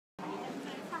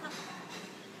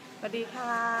สวัสดีค่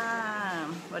ะ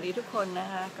สวัสดีทุกคนนะ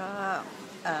คะก็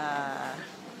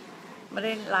ไม่ไ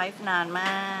ด้ไลฟ์นานม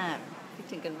ากคิด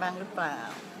ถึงกันบ้างหรือเปล่า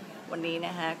วันนี้น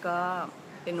ะคะก็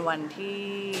เป็นวัน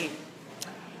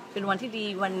ที่ดี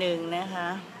วันหนึ่งนะคะ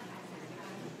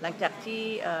หลังจากที่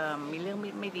มีเรื่อง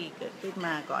ไม่ดีเกิดขึ้นม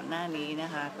าก่อนหน้านี้นะ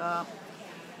คะก็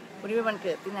วันนี้เป็นวันเ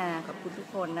กิดพี่นาขอบคุณทุก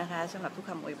คนนะคะสำหรับทุก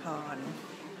คำอวยพร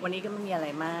วันนี้ก็ไม่มีอะไร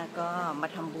มากก็มา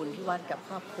ทำบุญที่วัดกับ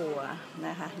ครอบครัวน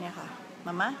ะคะเนี่ยค่ะม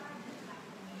า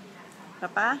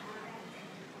ป๊า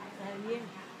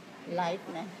ไลฟ์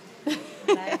นะ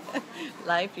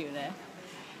ไลฟ์อยู่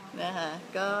นะคะ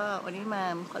ก็วันนี้มา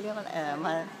เขาเรียกว่าม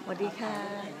าสวัสดีค่ะ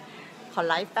ขอ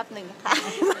ไลฟ์แป๊บหนึ่งนะคะ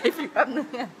ไลฟ์อีกแป๊บหนึ่ง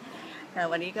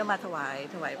วันนี้ก็มาถวาย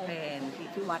เพลง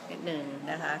ที่วัดนิดหนึ่ง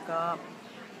นะคะก็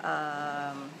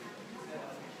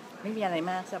ไม่มีอะไร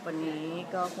มากสำหรับวันนี้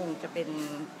ก็คงจะเป็น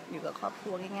อยู่กับครอบค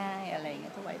รัวง่ายๆอะไรเงี้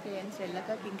ยถวายเพลงเสร็จแล้ว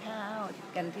ก็กินข้าว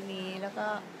กันที่นี้แล้วก็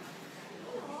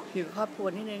อยู่กับครอบครัว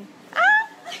นิดนึง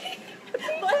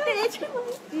เบิร์ธเดย์ใช่ไหม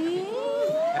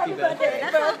เบิร์ธเดย์นะ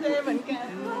คะเหมือนกัน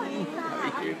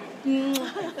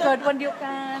เกิดวันเดียว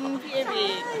กันพี่เอบี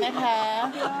นะคะ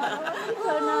เธ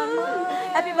อนานมาก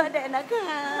แฮปปี้เบิร์ธเดย์นะคะ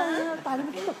ตายแล้วไ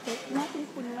ม่ได้ตกใจน่า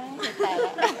คุ้นๆมากตายแ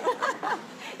ล้ว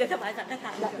เดี๋ยวถวายสังฆทา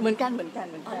นเหมือนกัน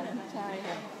ใช่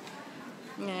ค่ะ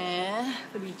แหม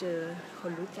พอดีเจอค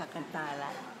นรู้จักกันตายล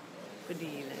ะพอ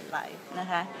ดีเลยไลฟ์นะ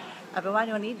คะเอาเป็นว่าใน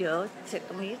วันนี้เดี๋ยวเสร็จ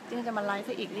ตรงนี้จะมาไลฟ์ใ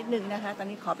ห้อีกนิดนึงนะคะตอน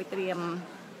นี้ขอไปเตรียม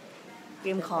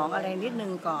ของอะไรนิดนึ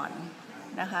งก่อน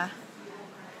นะคะ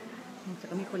แต่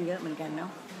ก็มีคนเยอะเหมือนกันเนา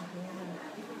ะ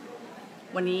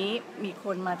วันนี้มีค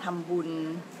นมาทำบุญ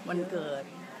วันเกิด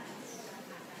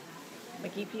เมื่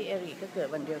อกี้พี่เอริกก็เกิด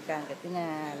วันเดียวกันกับพี่นา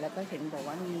แล้วก็เห็นบอก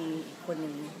ว่ามีอีกคนห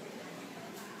นึ่ง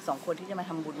2 คนที่จะมา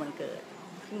ทำบุญวันเกิด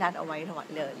ที่นัดเอาไว้ถวาย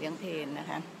เลี้ยงเพลนะ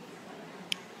คะ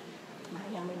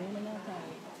ยังไม่แน่ใจ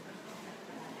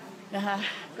นะคะ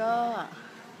ก็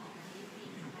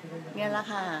เนี่ยละ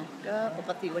ค่ะก็ป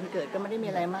กติวันเกิดก็ไม่ได้มี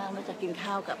อะไรมากนอกจากกิน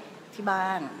ข้าวกับที่บ้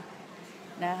าน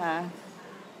นะคะ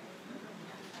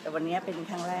แต่วันนี้เป็น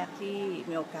ครั้งแรกที่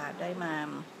มีโอกาสได้มา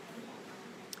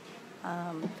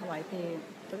ถวายเพล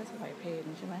ง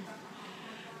ใช่ไหม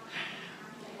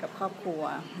กับครอบครัว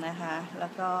นะคะแล้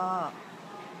วก็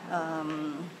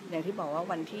อย่างที่บอกว่า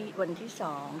วันที่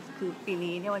2คือปี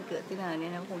นี้เนี่ยวันเกิดที่นาเนี่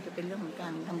ยนะคงจะเป็นเรื่องของกา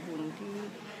รทำบุญที่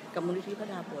กับมูลนิธิพระ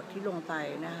ดาบทที่ลงไป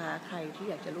นะคะใครที่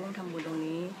อยากจะร่วมทำบุญตรง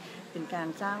นี้เป็นการ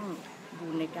สร้างบุ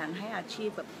ญในการให้อาชีพ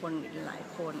กับคนหลาย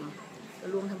คนก็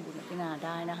ร่วมทำบุญกับพี่นาไ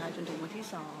ด้นะคะจนถึงวันที่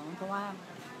2เพราะว่า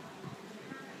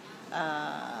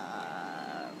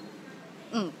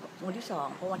วันที่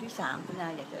2เพราะวันที่3พี่นา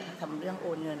อยากจะทำเรื่องโอ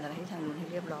นเงินอะไรให้ทางนู้นให้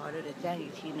เรียบร้อยเดี๋ยวแจ้งอี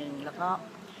กทีนึงแล้วก็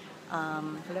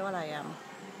เขาเรียกว่าอะไร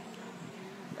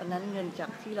ตอนนั้นเงินจา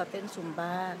กที่เราเต้นซุมบ้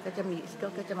าก็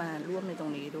จะมาร่วมในตร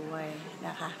งนี้ด้วยน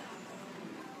ะคะ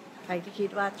ใครที่คิด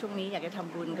ว่าช่วงนี้อยากจะท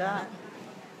ำบุญก็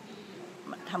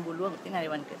ทำบุญร่วมกับที่ใน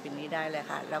วันเกิดปีนี้ได้เลย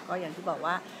ค่ะแล้วก็อย่างที่บอก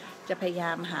ว่าจะพยาย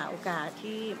ามหาโอกาส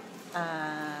ที่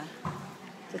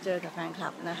จะเจอกับแฟนคลั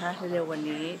บนะคะเร็ววัน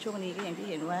นี้ช่วงนี้ก็อย่างที่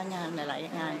เห็นว่างานหลาย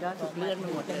ๆงานก็ถูกเลื่อนไป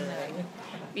หมดเลย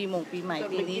ปีใหม่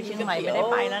ปีนี้เชียงใหม่ไม่ได้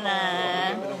ไปแล้วน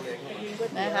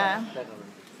ะคะ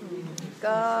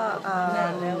ก็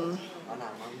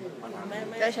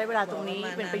ได้ใช้เวลาตรงนี้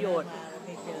เป็นประโยชน์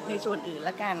ในส่วนอื่น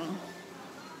ละกัน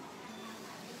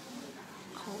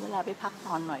ขอเวลาไปพัก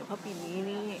ผ่อนหน่อยเพราะปีนี้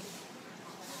นี่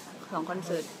2 คอนเ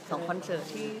สิร์ต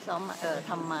ที่ซ้อม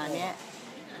ทำมาเนี่ย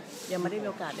ยังไม่ได้มี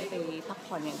โอกาสได้ไปพัก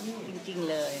ผ่อนอย่างจริงๆ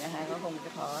เลยนะคะก็คงจะ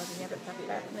ขอที่นี่ไปพักแ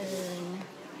ป๊บนึง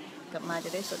กลับมาจะ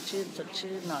ได้สด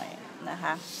ชื่นหน่อยนะค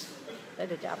ะแล้วเ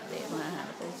ดี๋ยวจะอัปเดตมา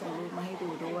จะส่งรูปมาให้ดู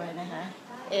ด้วยนะคะ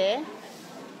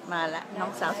มาละน้อ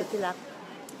งสาวสุดที่รัก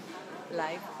ไล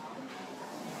ฟ์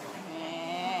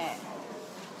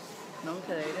น้องเ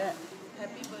คยด้วย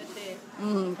Happy birthday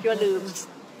คิดว่าลืม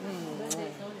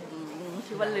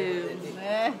คิดว่าลืม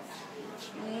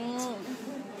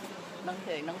น้องเค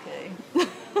ย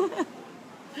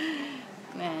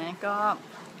นะก็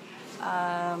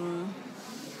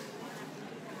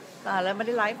แล้วไม่ไ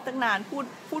ด้ไลฟ์ตั้งนาน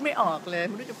พูดไม่ออกเลยไ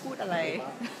ม่รู้จะพูดอะไร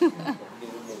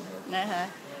นะคะ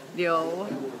เดี๋ยว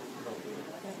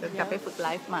กลับไปฝึกไล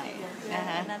ฟ์ใหม่นะค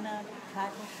ะ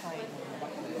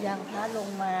ยังพระลง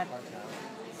มา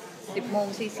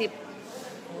10:40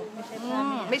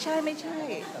ไม่ใช่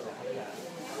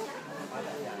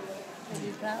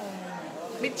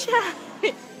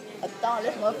attends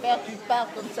laisse-moi faire tu parles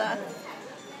comme ça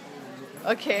โ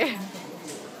อเค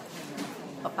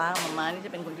ป้ามานี่จ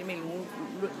ะเป็นคนที่ไม่รู้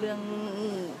เรื่อง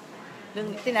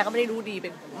ที่นาก็ไม่ได้รู้ดีไป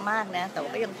มากนะแต่ว่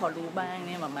าก็ยังพอรู้บ้างเ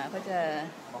นี่ยมาก็จะ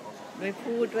ด้วย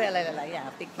พูดด้วยอะไรหลายๆอย่าง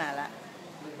ติ๊กมาละ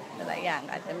หลายอย่าง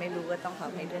อาจจะไม่รู้ก็ต้องขอ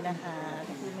อภัยด้วยนะคะ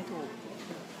ถ้าพูดไม่ถูก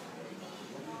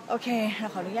โอเคเรา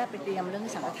ขออนุญาตไปเตรียมเรื่อง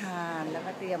สังฆทานแล้ว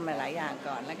ก็เตรียมหลายๆอย่าง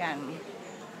ก่อนแล้วกัน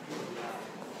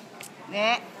เนี่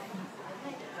ย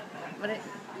ไม่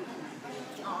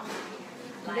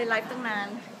ได้ไลฟ์ตั้งนาน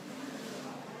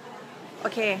โอ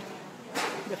เค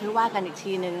เดี๋ยวพี่ว่ากันอีก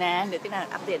ทีหนึ่งนะเดี๋ยวที่นาน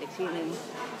อัปเดตอีกทีหนึ่ง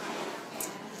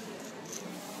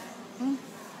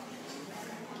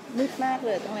มืดมากเล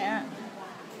ยตรงนี้อ่ะ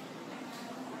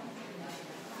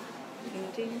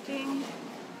จริง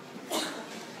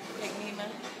อย่างนี้มั้ย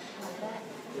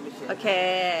โอเค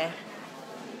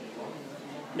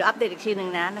เดี๋ยวอัปเดตอีกทีหนึ่ง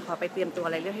นะขอไปเตรียมตัวอ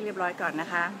ะไรเรื่องให้เรียบร้อยก่อนนะ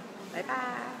คะบ๊ายบา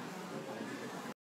ย